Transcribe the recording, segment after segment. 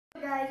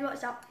Guys,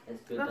 what's up?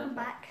 It's good. Welcome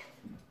back.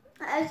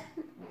 As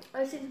I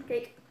was eating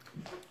cake.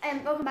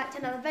 Welcome back to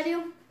another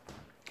video.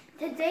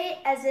 Today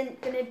isn't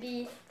going to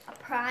be a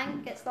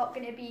prank. It's not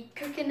going to be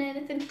cooking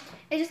anything.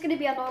 It's just going to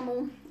be a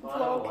normal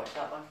vlog. I watch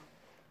that one.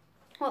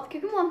 What, the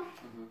cooking one?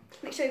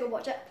 Make sure you go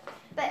watch it.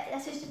 But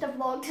this is just a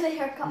vlog to the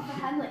haircut for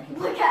him. Like,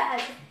 look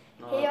at his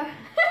hair.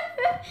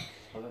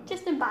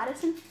 Just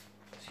embarrassing.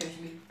 Excuse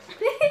me.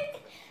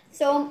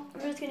 So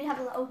we're just going to have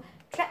a little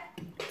trip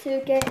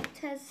to get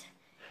his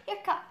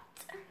haircut.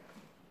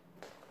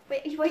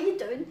 Wait, what are you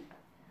doing?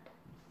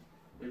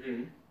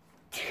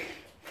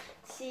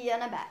 See you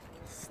in a bit.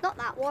 It's not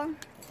that warm.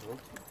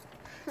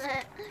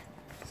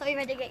 So you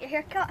ready to get your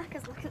hair cut?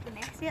 Because look at the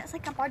mess. Yeah, it's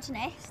like a bird's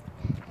nest.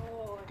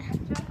 Oh,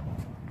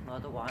 No, I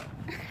don't want.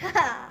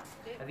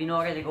 Have you not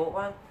already got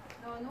one?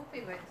 no,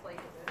 nobody went like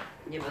it.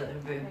 Yeah, but it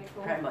would be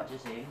pretty much the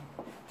same.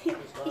 He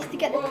used to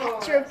get the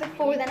picture of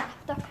before and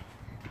after.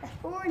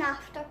 Before and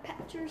after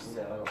pictures.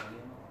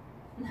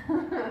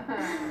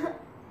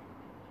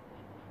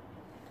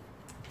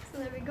 So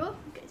there we go.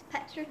 Get his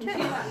picture too.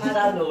 What's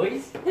that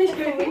noise? Before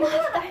and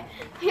after.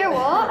 Hear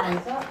what? I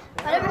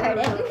never heard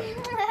it.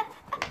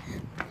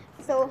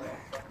 So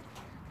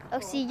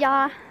I'll see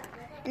ya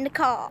in the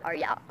car.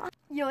 Yeah.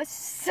 Yo, it's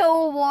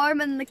so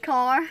warm in the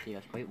car. Yeah,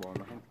 it's quite warm,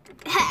 I think.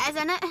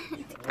 Isn't it?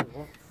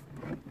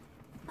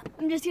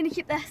 I'm just gonna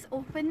keep this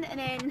open and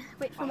then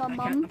wait for my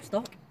mum. I'm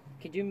stuck.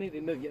 Could you maybe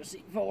move your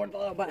seat forward a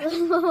little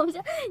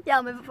bit? Yeah,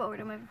 I'll move it forward.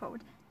 I'll move it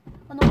forward.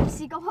 Oh no, the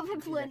seagull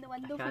flew in the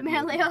window from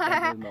earlier. I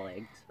can't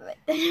move my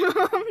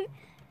legs.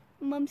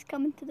 Mum's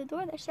coming to the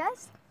door. There she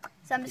is.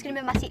 So I'm just gonna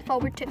move my seat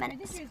forward 2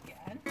 minutes.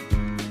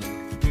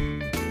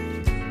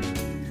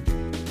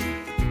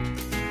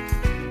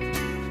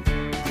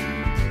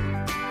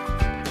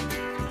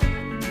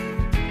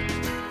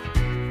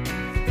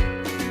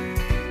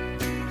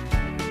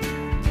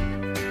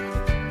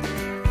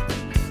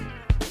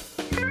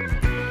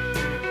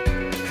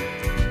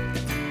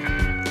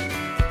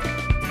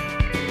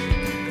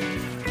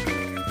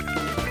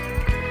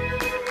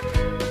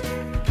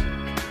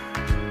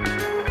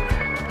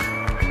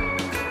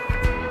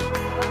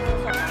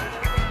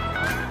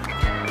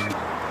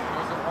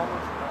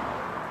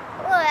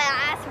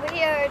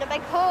 A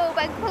big pool,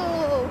 big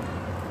pool.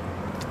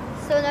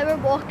 So now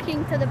we're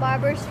walking to the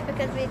barber's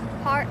because we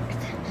parked.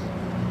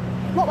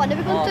 What one are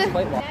we going to? It's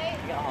quite warm.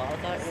 You get a heart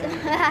attack.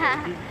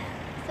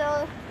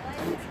 So,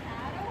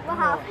 what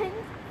happened?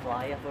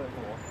 Fly up over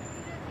the wall.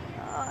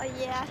 Oh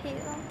yeah, I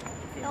hate them.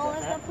 No,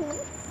 there's the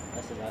police.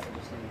 This is it.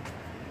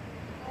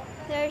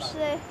 There's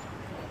the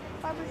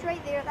barber's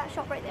right there, that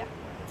shop right there.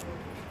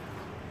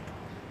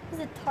 Is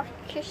it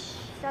Turkish?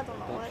 I don't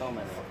know. Don't tell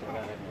me what to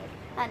do.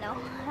 I know.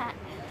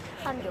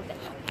 I'm joking.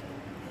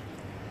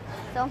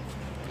 So,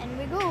 in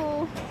we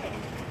go.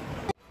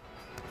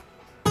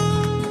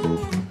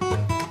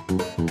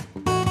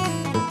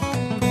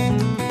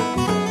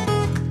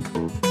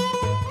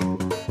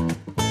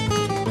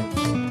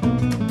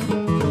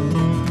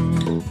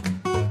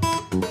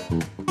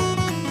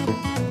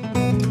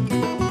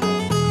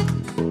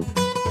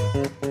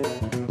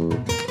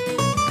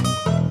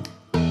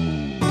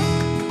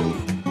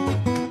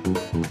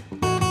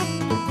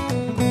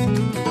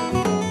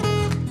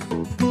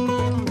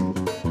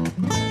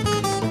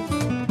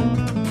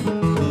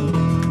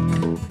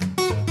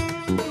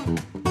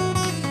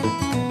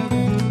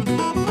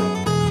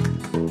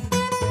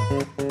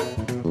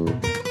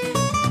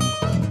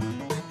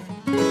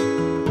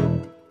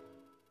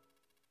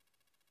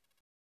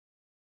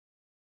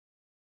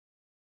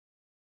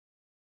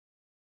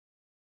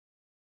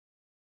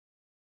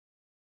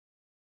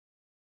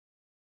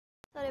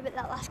 Sorry about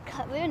that last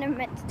cut, we never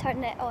meant to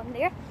turn it on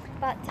there,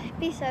 but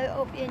peace out,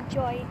 hope you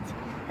enjoyed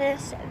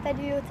this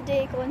video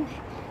today, going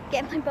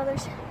get my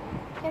brother's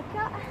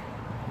haircut,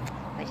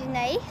 which is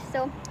nice,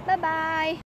 so bye bye.